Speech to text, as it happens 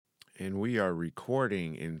And we are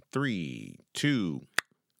recording in 3, 2.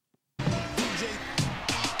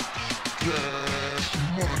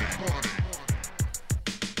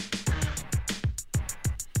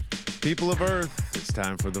 People of Earth, it's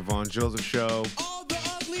time for the Vaughn Johseph Show. All the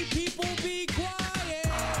ugly people be quiet.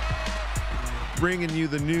 Bringing you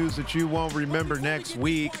the news that you won't remember next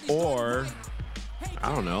week, or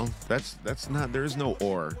I don't know. That's not. There's no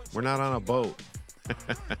or. We're not on a boat.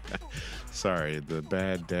 Sorry, the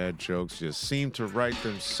bad dad jokes just seem to write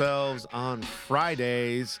themselves on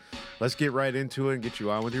Fridays. Let's get right into it and get you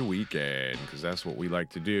on with your weekend, because that's what we like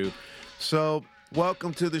to do. So,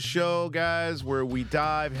 welcome to the show, guys, where we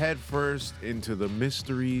dive headfirst into the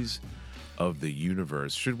mysteries of the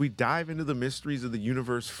universe. Should we dive into the mysteries of the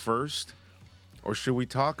universe first? Or should we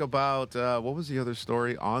talk about, what was the other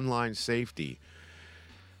story? Online safety.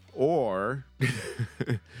 Or,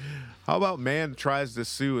 how about man tries to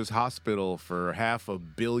sue his hospital for $500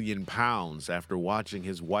 million after watching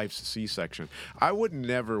his wife's C-section? I would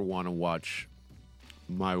never want to watch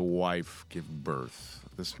my wife give birth.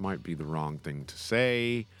 This might be the wrong thing to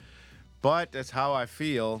say, but that's how I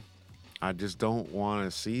feel. I just don't want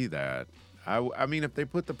to see that. I mean, if they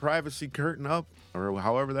put the privacy curtain up, or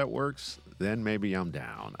however that works, then maybe I'm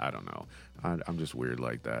down. I don't know. I'm just weird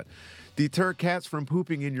like that. Deter cats from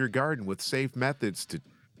pooping in your garden with safe methods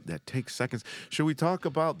that take seconds. Should we talk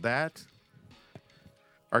about that?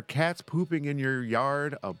 Are cats pooping in your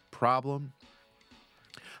yard a problem?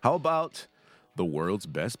 How about the world's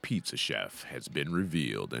best pizza chef has been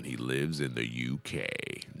revealed and he lives in the UK,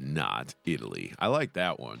 not Italy? I like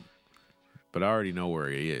that one, but I already know where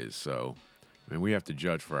he is, so I mean, we have to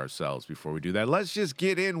judge for ourselves before we do that. Let's just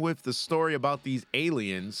get in with the story about these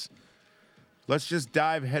aliens. Let's just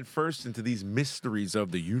dive headfirst into these mysteries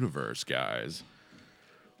of the universe, guys.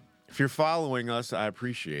 If you're following us, I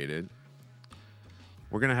appreciate it.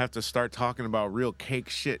 We're going to have to start talking about real cake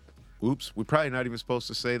shit. Oops, we're probably not even supposed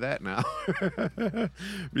to say that now.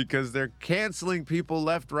 Because they're canceling people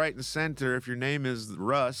left, right, and center. If your name is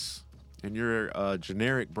Russ and you're a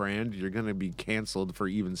generic brand, you're going to be canceled for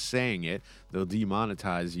even saying it. They'll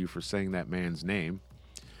demonetize you for saying that man's name.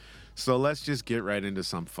 So let's just get right into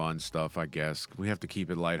some fun stuff, I guess. We have to keep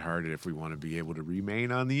it lighthearted if we want to be able to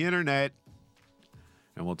remain on the internet.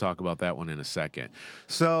 And we'll talk about that one in a second.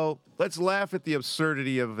 So let's laugh at the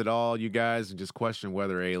absurdity of it all, you guys, and just question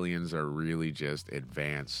whether aliens are really just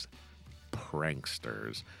advanced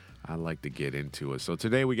pranksters. I like to get into it. So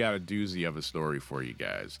today we got a doozy of a story for you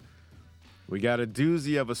guys. We got a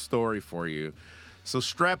doozy of a story for you. So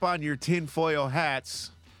strap on your tinfoil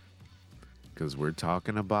hats, because we're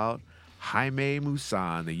talking about Jaime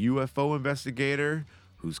Maussan, the UFO investigator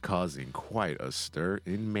who's causing quite a stir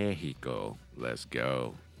in Mexico. Let's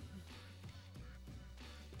go.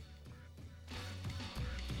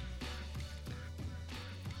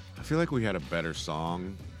 I feel like we had a better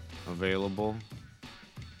song available.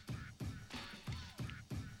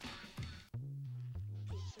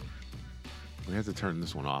 We have to turn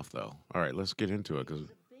this one off, though. All right, let's get into it, because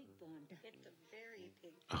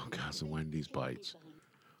oh, God, the Wendy's bites.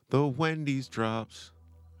 The Wendy's drops.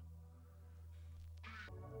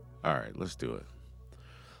 All right, let's do it.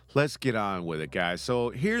 Let's get on with it, guys. So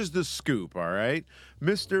here's the scoop, all right?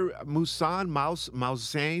 Mr.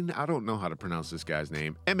 Maussan, I don't know how to pronounce this guy's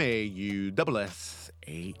name. Maussan.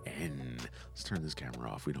 Let's turn this camera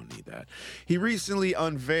off. We don't need that. He recently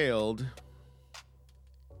unveiled...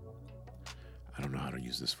 I don't know how to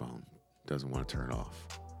use this phone. Doesn't want to turn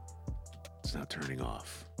off. It's not turning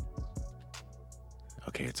off.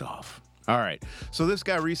 Okay, it's off. All right. So this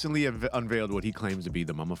guy recently unveiled what he claims to be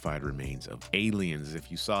the mummified remains of aliens. If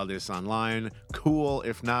you saw this online, cool.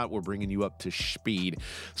 If not, we're bringing you up to speed.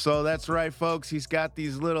 So that's right, folks. He's got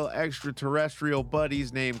these little extraterrestrial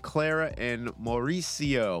buddies named Clara and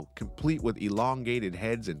Mauricio, complete with elongated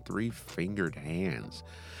heads and 3-fingered hands.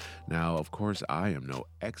 Now, of course, I am no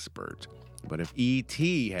expert, but if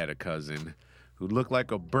E.T. had a cousin who looked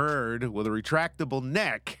like a bird with a retractable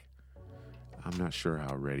neck, I'm not sure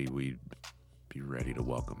how ready we'd be ready to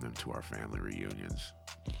welcome them to our family reunions.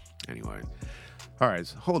 Anyway, all right,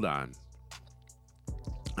 so hold on.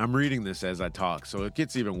 I'm reading this as I talk, so it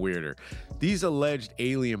gets even weirder. These alleged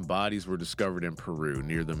alien bodies were discovered in Peru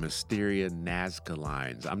near the mysterious Nazca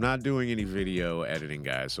lines. I'm not doing any video editing,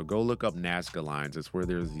 guys, so go look up Nazca lines. It's where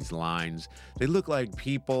there's these lines. They look like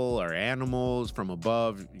people or animals from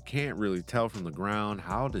above. You can't really tell from the ground.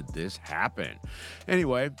 How did this happen?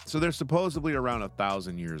 Anyway, so they're supposedly around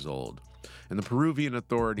 1,000 years old. And the Peruvian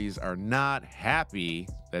authorities are not happy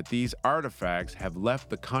that these artifacts have left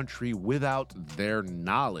the country without their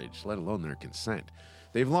knowledge, let alone their consent.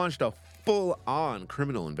 they've launched a full-on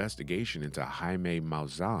criminal investigation into Jaime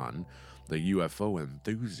Maussan, the UFO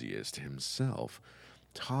enthusiast himself.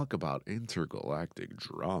 Talk about intergalactic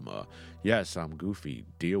drama. Yes, I'm goofy.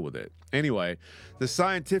 Deal with it. Anyway, the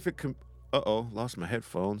scientific... lost my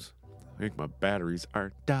headphones. I think my batteries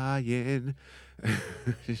are dying.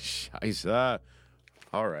 Scheisse.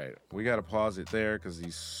 All right, we got to pause it there because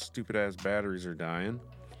these stupid-ass batteries are dying.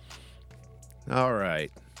 All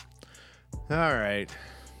right.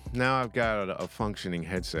 Now I've got a functioning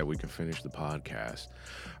headset. We can finish the podcast.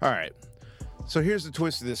 All right. So here's the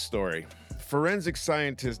twist of this story. Forensic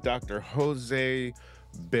scientist Dr. Jose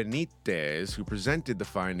Benitez, who presented the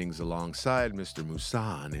findings alongside Mr.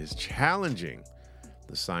 Maussan, is challenging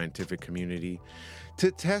the scientific community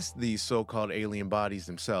to test these so-called alien bodies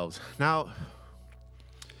themselves. Now,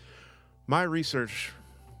 my research,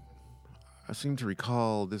 I seem to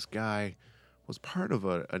recall this guy was part of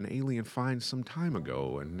an alien find some time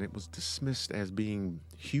ago, and it was dismissed as being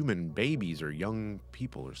human babies or young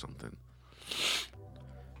people or something.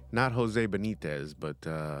 Not Jose Benitez, but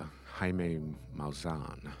Jaime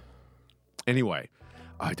Maussan. Anyway,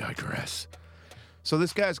 I digress. So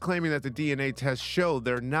this guy's claiming that the DNA tests show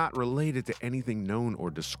they're not related to anything known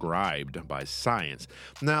or described by science.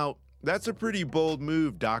 Now, that's a pretty bold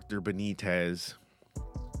move, Dr. Benitez.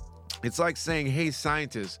 It's like saying, hey,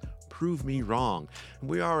 scientists, prove me wrong. And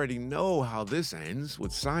we already know how this ends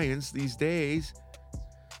with science these days.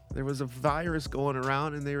 There was a virus going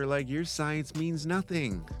around and they were like, your science means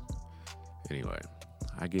nothing. Anyway,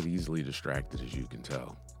 I get easily distracted, as you can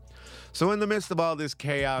tell. So in the midst of all this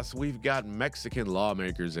chaos, we've got Mexican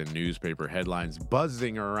lawmakers and newspaper headlines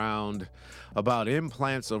buzzing around about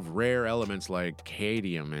implants of rare elements like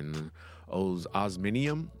cadmium and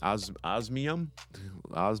osmium.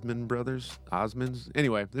 Osmond brothers? Osmonds?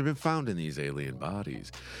 Anyway, they've been found in these alien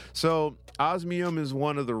bodies. So osmium is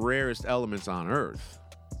one of the rarest elements on Earth.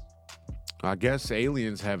 I guess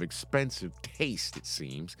aliens have expensive taste, it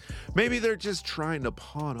seems. Maybe they're just trying to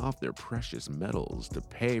pawn off their precious metals to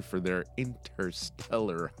pay for their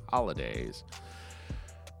interstellar holidays.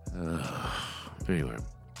 Anyway,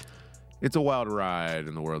 it's a wild ride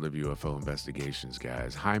in the world of UFO investigations,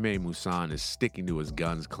 guys. Jaime Maussan is sticking to his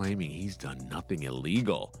guns, claiming he's done nothing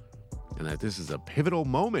illegal, and that this is a pivotal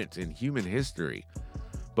moment in human history.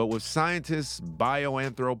 But with scientists,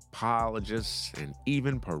 bioanthropologists, and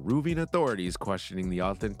even Peruvian authorities questioning the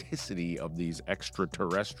authenticity of these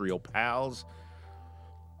extraterrestrial pals,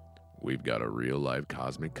 we've got a real-life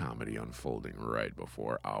cosmic comedy unfolding right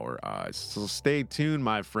before our eyes. So stay tuned,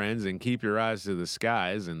 my friends, and keep your eyes to the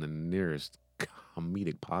skies and the nearest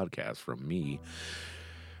comedic podcast from me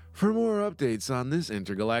for more updates on this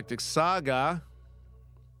intergalactic saga.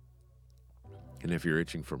 And if you're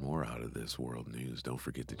itching for more out of this world news, don't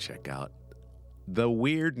forget to check out The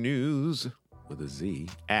Weird News with a Z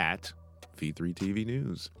at V3TV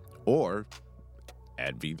News or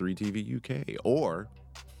at V3TV UK or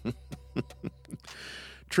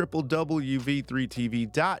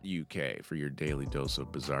www.v3tv.uk for your daily dose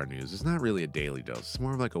of bizarre news. It's not really a daily dose. It's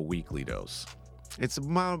more like a weekly dose. It's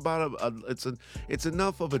about it's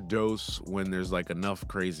enough of a dose when there's like enough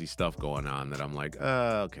crazy stuff going on that I'm like,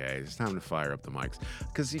 okay, it's time to fire up the mics,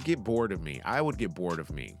 because you get bored of me. I would get bored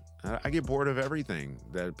of me. I get bored of everything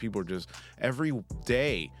that people are just every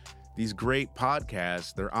day. These great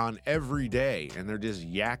podcasts, they're on every day and they're just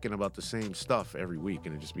yakking about the same stuff every week,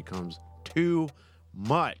 and it just becomes too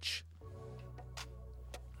much.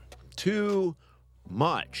 Too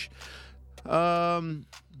much.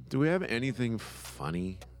 Do we have anything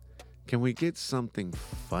funny? Can we get something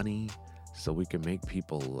funny so we can make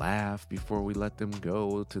people laugh before we let them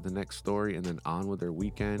go to the next story and then on with their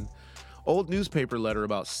weekend? Old newspaper letter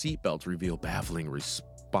about seatbelts reveal baffling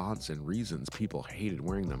response and reasons people hated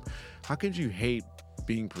wearing them. How could you hate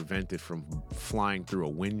being prevented from flying through a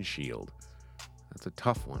windshield? That's a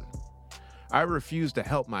tough one. I refuse to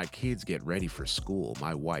help my kids get ready for school.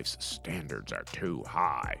 My wife's standards are too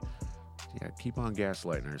high. Yeah, keep on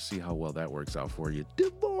gaslighting her. See how well that works out for you.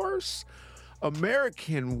 Divorce.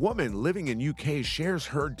 American woman living in UK shares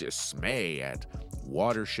her dismay at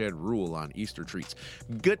watershed rule on Easter treats.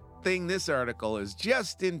 Good thing this article is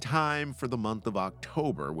just in time for the month of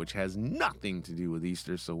October, which has nothing to do with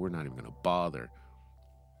Easter, so we're not even going to bother.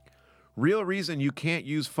 Real reason you can't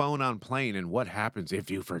use phone on plane, and what happens if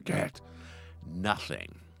you forget?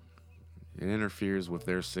 Nothing. It interferes with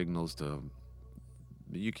their signals to...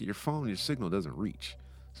 your phone, your signal doesn't reach.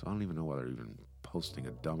 So I don't even know why they're even posting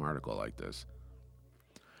a dumb article like this.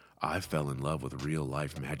 I fell in love with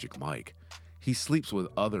real-life Magic Mike. He sleeps with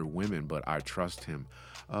other women, but I trust him.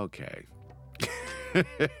 Okay.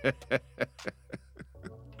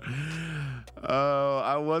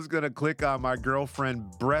 I was going to click on my girlfriend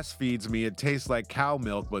breastfeeds me. It tastes like cow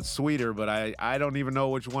milk, but sweeter. But I don't even know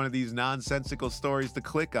which one of these nonsensical stories to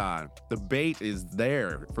click on. The bait is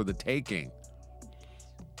there for the taking.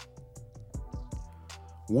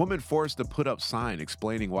 Woman forced to put up sign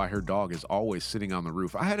explaining why her dog is always sitting on the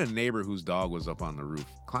roof. I had a neighbor whose dog was up on the roof,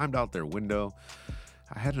 climbed out their window.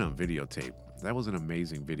 I had it on videotape. That was an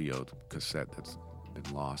amazing video cassette that's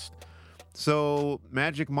been lost. So,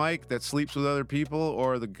 Magic Mike that sleeps with other people,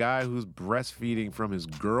 or the guy who's breastfeeding from his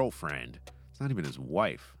girlfriend? It's not even his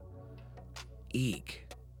wife. Eek.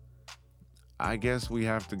 I guess we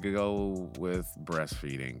have to go with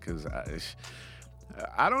breastfeeding, because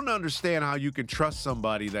I don't understand how you can trust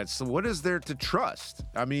somebody what is there to trust?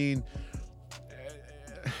 I mean,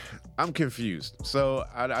 I'm confused. So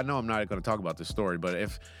I know I'm not going to talk about this story, but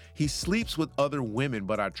if he sleeps with other women,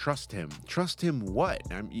 but I trust him what?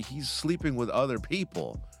 I mean, he's sleeping with other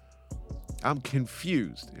people. I'm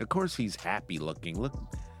confused. Of course he's happy looking. Look,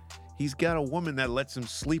 he's got a woman that lets him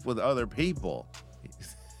sleep with other people.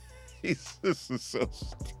 This is so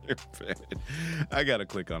stupid. I got to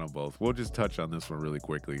click on them both. We'll just touch on this one really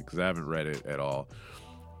quickly because I haven't read it at all.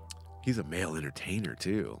 He's a male entertainer,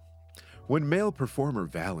 too. When male performer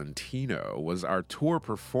Valentino was on tour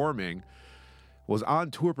performing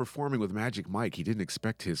with Magic Mike, he didn't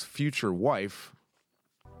expect his future wife,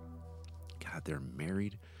 God, they're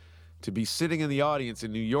married, to be sitting in the audience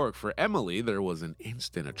in New York. For Emily, there was an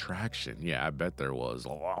instant attraction. Yeah, I bet there was.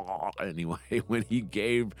 Anyway, when he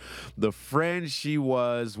gave the friend she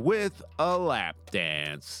was with a lap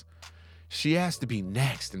dance. She asked to be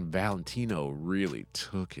next, and Valentino really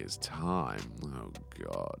took his time. Oh,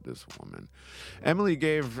 God, this woman. Emily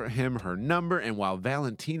gave him her number, and while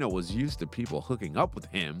Valentino was used to people hooking up with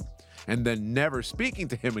him and then never speaking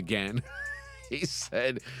to him again, he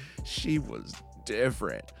said she was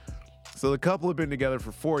different. So the couple have been together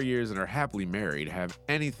for 4 years and are happily married, have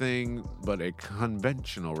anything but a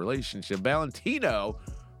conventional relationship. Valentino,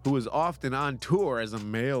 who is often on tour as a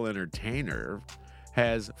male entertainer,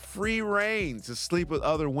 has free reign to sleep with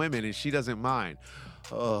other women, and she doesn't mind.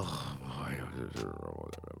 Oh, boy.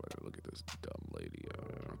 Look at this dumb lady.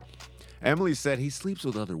 Emily said he sleeps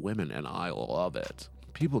with other women, and I love it.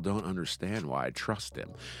 People don't understand why I trust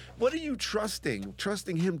him. What are you trusting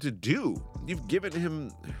him to do? You've given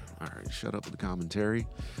him... All right, shut up with the commentary.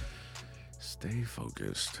 Stay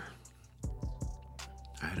focused.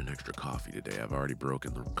 I had an extra coffee today. I've already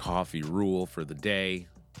broken the coffee rule for the day.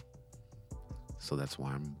 So that's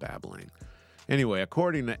why I'm babbling. Anyway,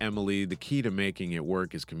 according to Emily, the key to making it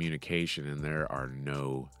work is communication, and there are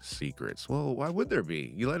no secrets. Well, why would there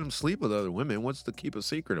be? You let him sleep with other women. What's to keep a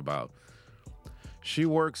secret about? She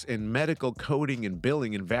works in medical coding and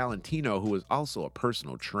billing, and Valentino, who is also a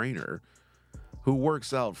personal trainer, who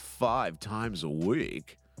works out 5 times a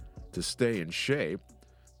week to stay in shape,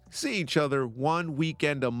 see each other 1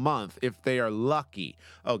 weekend a month if they are lucky.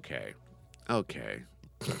 Okay.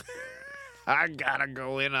 I gotta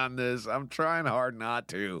go in on this. I'm trying hard not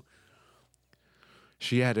to.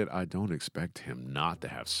 She added, I don't expect him not to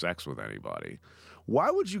have sex with anybody. Why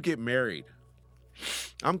would you get married?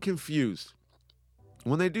 I'm confused.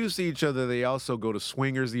 When they do see each other, they also go to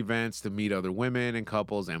swingers events to meet other women and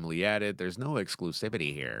couples. Emily added, there's no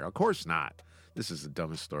exclusivity here. Of course not. This is the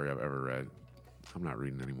dumbest story I've ever read. I'm not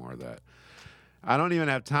reading any more of that. I don't even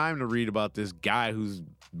have time to read about this guy who's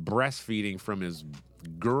breastfeeding from his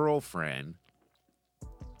girlfriend.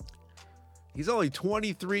 He's only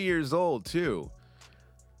 23 years old, too.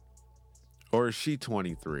 Or is she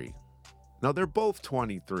 23? No, they're both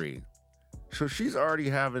 23. So she's already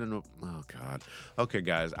having oh, God. Okay,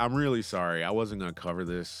 guys, I'm really sorry. I wasn't going to cover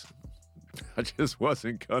this. I just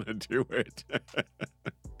wasn't going to do it.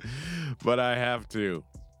 But I have to.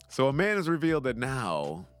 So a man has revealed that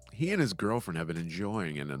now he and his girlfriend have been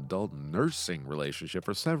enjoying an adult nursing relationship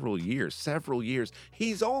for several years.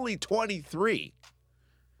 He's only 23.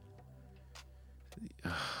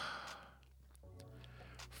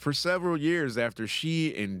 For several years after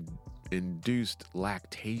she induced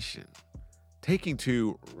lactation. Taking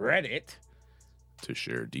to Reddit to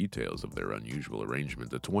share details of their unusual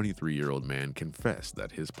arrangement, the 23-year-old man confessed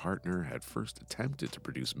that his partner had first attempted to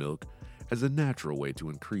produce milk as a natural way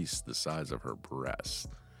to increase the size of her breasts.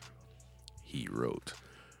 He wrote,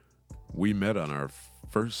 we met on our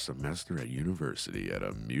first semester at university at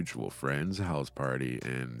a mutual friend's house party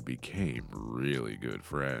and became really good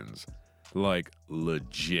friends. Like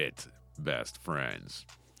legit best friends.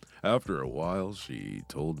 After a while, she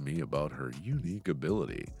told me about her unique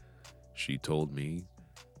ability. She told me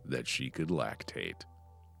that she could lactate.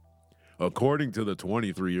 According to the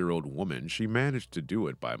 23-year-old woman, she managed to do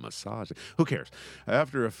it by massaging. Who cares?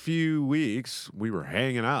 After a few weeks, we were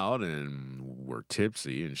hanging out and were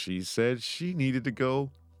tipsy, and she said she needed to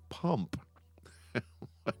go pump.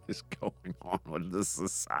 What is going on with this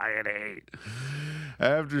society?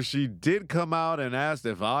 After she did come out and asked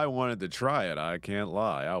if I wanted to try it, I can't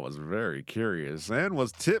lie, I was very curious and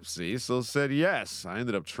was tipsy, so said yes. I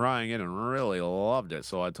ended up trying it and really loved it,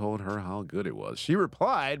 so I told her how good it was. She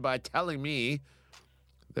replied by telling me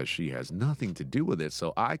that she has nothing to do with it,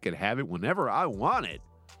 so I could have it whenever I want it.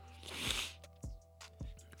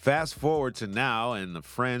 Fast forward to now, and the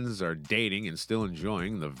friends are dating and still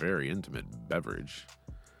enjoying the very intimate beverage.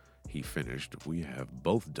 He finished, we have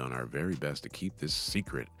both done our very best to keep this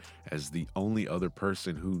secret, as the only other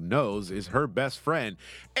person who knows is her best friend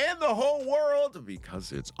in the whole world,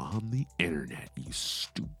 because it's on the internet, you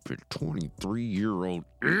stupid 23-year-old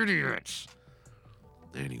idiots.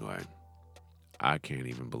 Anyway, I can't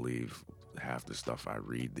even believe half the stuff I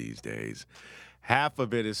read these days. Half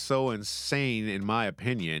of it is so insane, in my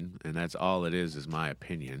opinion, and that's all it is my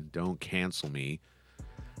opinion. Don't cancel me,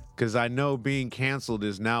 because I know being canceled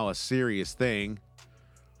is now a serious thing.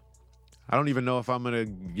 I don't even know if I'm going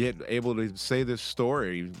to get able to say this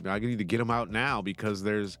story. I need to get them out now because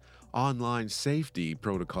there's online safety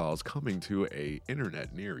protocols coming to a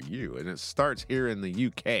internet near you, and it starts here in the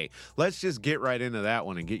UK. Let's just get right into that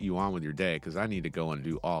one and get you on with your day, because I need to go and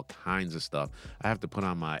do all kinds of stuff. I have to put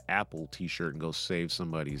on my Apple t-shirt and go save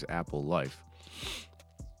somebody's Apple life.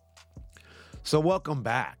 So welcome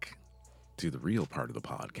back to the real part of the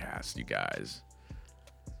podcast, you guys.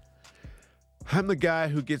 I'm the guy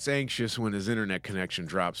who gets anxious when his internet connection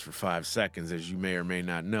drops for 5 seconds, as you may or may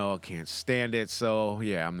not know. I can't stand it, so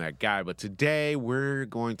yeah, I'm that guy. But today, we're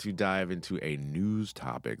going to dive into a news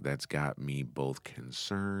topic that's got me both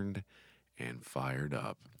concerned and fired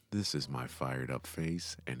up. This is my fired up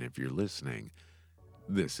face, and if you're listening,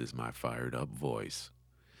 this is my fired up voice.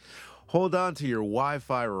 Hold on to your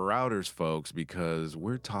Wi-Fi routers, folks, because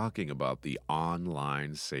we're talking about the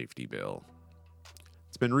online safety bill.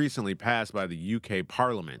 It's been recently passed by the UK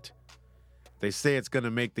Parliament. They say it's going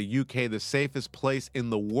to make the UK the safest place in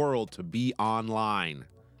the world to be online.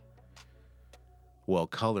 Well,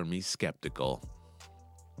 color me skeptical.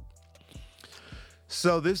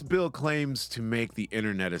 So this bill claims to make the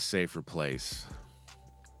internet a safer place.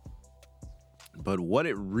 But what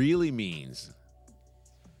it really means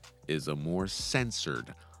is a more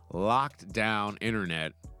censored, locked down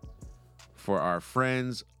internet for our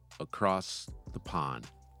friends across the pond,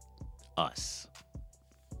 us.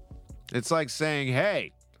 It's like saying,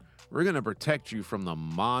 hey, we're going to protect you from the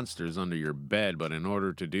monsters under your bed, but in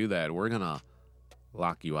order to do that, we're going to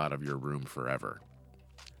lock you out of your room forever.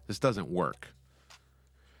 This doesn't work.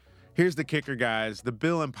 Here's the kicker, guys. The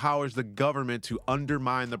bill empowers the government to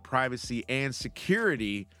undermine the privacy and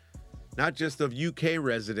security, not just of UK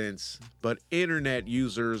residents, but internet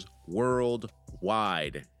users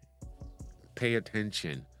worldwide. Pay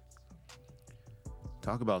attention.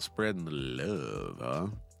 Talk about spreading the love, huh?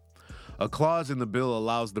 A clause in the bill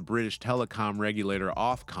allows the British telecom regulator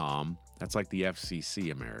Ofcom, that's like the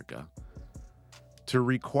FCC America, to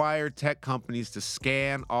require tech companies to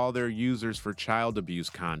scan all their users for child abuse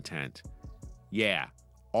content. Yeah,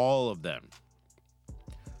 all of them.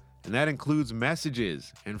 And that includes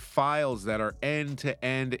messages and files that are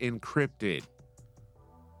end-to-end encrypted.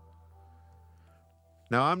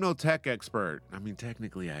 Now, I'm no tech expert. I mean,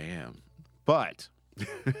 technically I am. But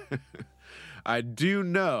I do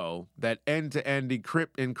know that end-to-end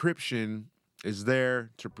encryption is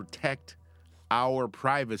there to protect our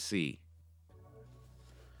privacy.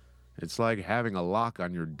 It's like having a lock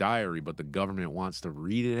on your diary, but the government wants to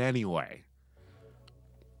read it anyway.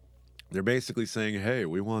 They're basically saying, hey,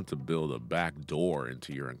 we want to build a back door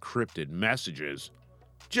into your encrypted messages,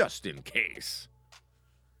 just in case.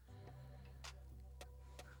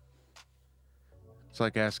 It's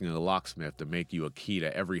like asking a locksmith to make you a key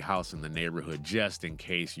to every house in the neighborhood just in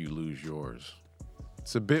case you lose yours.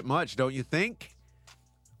 It's a bit much, don't you think?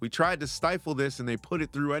 We tried to stifle this and they put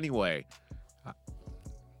it through anyway. I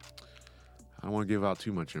don't want to give out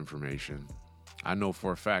too much information. I know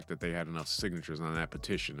for a fact that they had enough signatures on that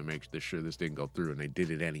petition to make sure this didn't go through, and they did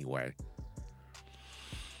it anyway.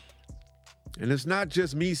 And it's not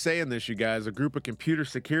just me saying this, you guys. A group of computer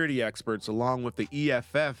security experts, along with the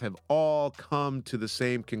EFF, have all come to the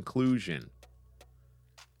same conclusion.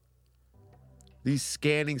 These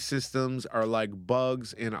scanning systems are like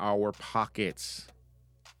bugs in our pockets.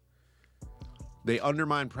 They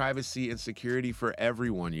undermine privacy and security for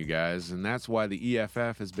everyone, you guys, and that's why the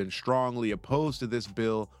EFF has been strongly opposed to this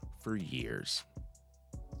bill for years.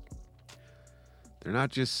 They're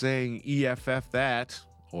not just saying EFF that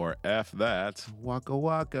or F that, waka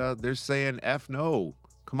waka. They're saying F no.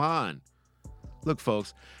 Come on. Look,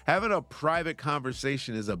 folks, having a private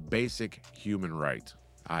conversation is a basic human right,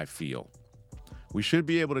 I feel. We should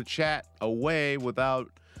be able to chat away without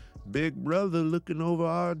Big Brother looking over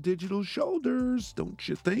our digital shoulders, don't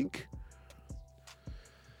you think?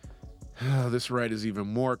 This right is even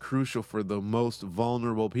more crucial for the most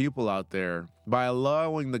vulnerable people out there. By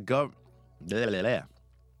allowing the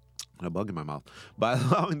By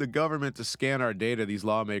allowing the government to scan our data, these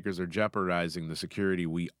lawmakers are jeopardizing the security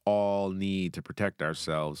we all need to protect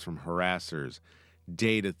ourselves from harassers,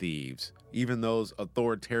 data thieves, even those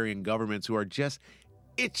authoritarian governments who are just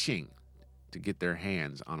itching to get their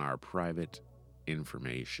hands on our private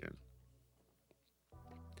information.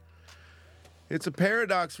 It's a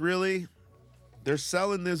paradox, really. They're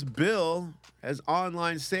selling this bill as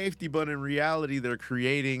online safety, but in reality, they're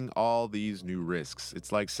creating all these new risks.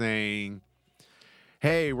 It's like saying,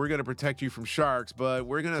 hey, we're going to protect you from sharks, but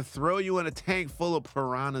we're going to throw you in a tank full of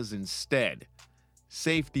piranhas instead.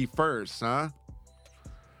 Safety first, huh?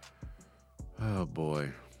 Oh,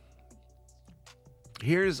 boy.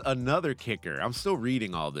 Here's another kicker. I'm still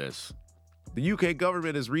reading all this. The UK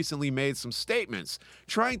government has recently made some statements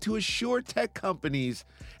trying to assure tech companies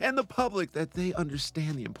and the public that they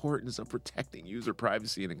understand the importance of protecting user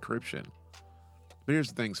privacy and encryption. But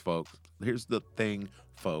here's the thing,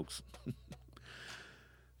 folks.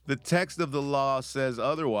 The text of the law says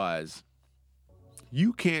otherwise.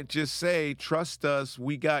 You can't just say, trust us,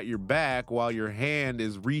 we got your back, while your hand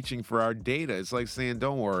is reaching for our data. It's like saying,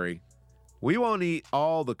 don't worry, we won't eat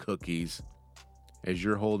all the cookies, as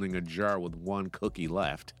you're holding a jar with one cookie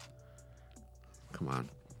left. Come on.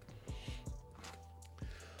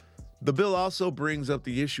 The bill also brings up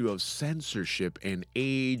the issue of censorship and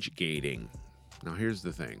age gating. Now, here's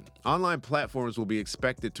the thing. Online platforms will be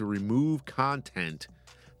expected to remove content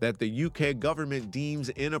that the UK government deems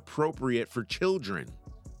inappropriate for children.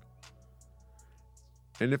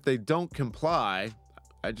 And if they don't comply,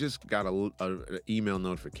 I just got an email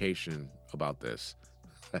notification about this.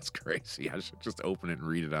 That's crazy. I should just open it and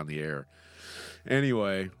read it on the air.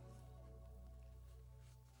 Anyway.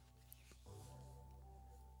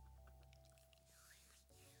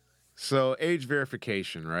 So, age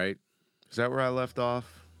verification, right? Is that where I left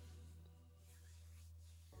off?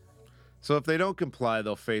 So, if they don't comply,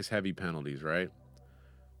 they'll face heavy penalties, right?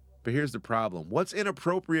 But here's the problem. What's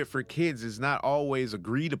inappropriate for kids is not always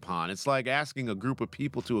agreed upon. It's like asking a group of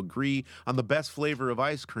people to agree on the best flavor of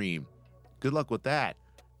ice cream. Good luck with that.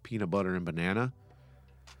 Peanut butter and banana.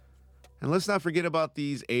 And let's not forget about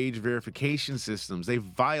these age verification systems. They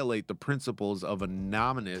violate the principles of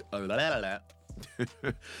anonymous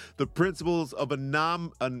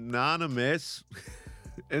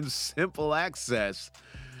and simple access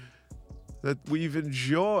that we've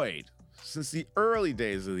enjoyed since the early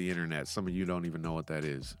days of the internet. Some of you don't even know what that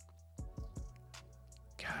is.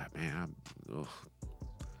 God, man.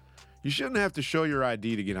 You shouldn't have to show your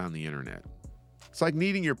ID to get on the internet. It's like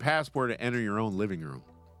needing your passport to enter your own living room.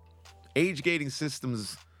 Age gating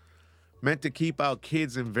systems meant to keep out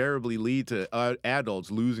kids invariably lead to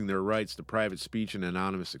adults losing their rights to private speech and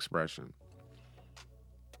anonymous expression.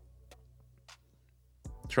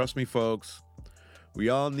 Trust me, folks. We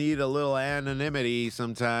all need a little anonymity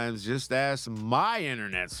sometimes. Just ask my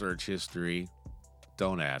internet search history.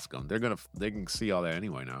 Don't ask them. They can see all that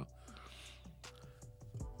anyway now.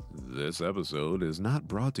 This episode is not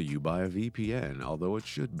brought to you by a VPN, although it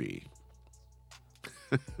should be.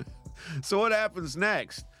 So what happens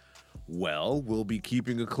next? Well, we'll be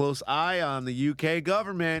keeping a close eye on the UK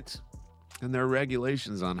government and their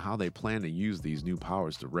regulations on how they plan to use these new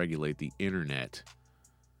powers to regulate the internet.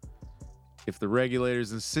 If the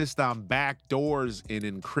regulators insist on backdoors in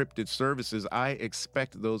encrypted services, I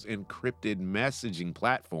expect those encrypted messaging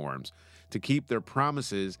platforms to keep their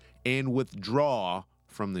promises and withdraw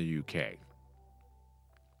from the UK.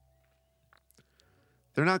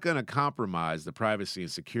 They're not going to compromise the privacy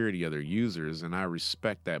and security of their users, and I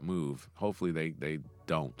respect that move. Hopefully they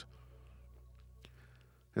don't.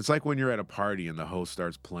 It's like when you're at a party and the host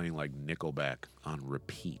starts playing like Nickelback on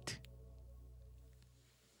repeat.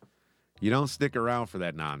 You don't stick around for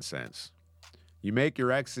that nonsense. You make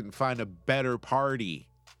your exit and find a better party.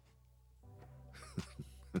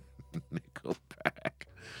 Nickelback.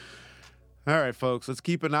 All right, folks, let's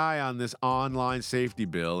keep an eye on this online safety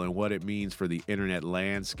bill and what it means for the internet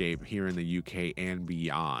landscape here in the UK and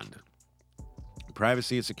beyond.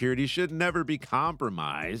 Privacy and security should never be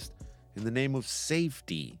compromised in the name of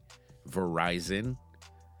safety, Verizon.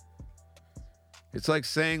 It's like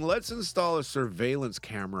saying, let's install a surveillance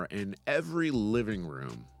camera in every living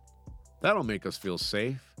room. That'll make us feel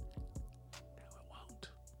safe. No, it won't.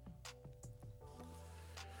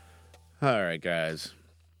 All right, guys.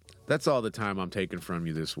 That's all the time I'm taking from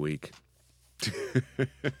you this week.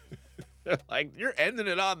 Like, you're ending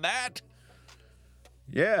it on that?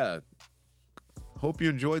 Yeah. Hope you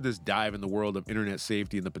enjoyed this dive in the world of internet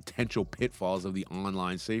safety and the potential pitfalls of the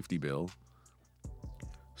online safety bill.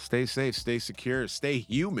 Stay safe, stay secure, stay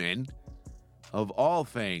human. Of all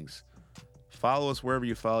things, follow us wherever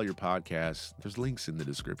you follow your podcasts. There's links in the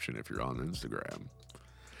description if you're on Instagram.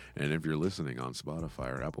 And if you're listening on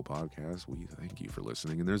Spotify or Apple Podcasts, we thank you for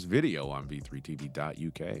listening. And there's video on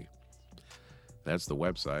v3tv.uk. That's the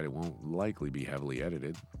website. It won't likely be heavily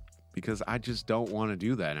edited because I just don't want to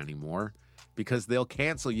do that anymore because they'll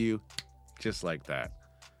cancel you just like that.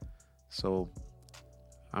 So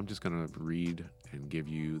I'm just going to read and give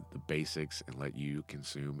you the basics and let you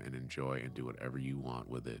consume and enjoy and do whatever you want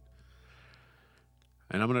with it.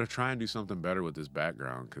 And I'm going to try and do something better with this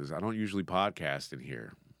background because I don't usually podcast in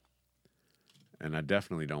here. And I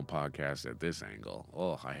definitely don't podcast at this angle.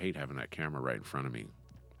 Oh, I hate having that camera right in front of me.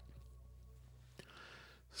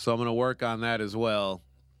 So I'm going to work on that as well.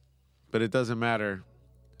 But it doesn't matter.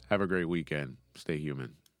 Have a great weekend. Stay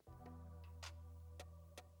human.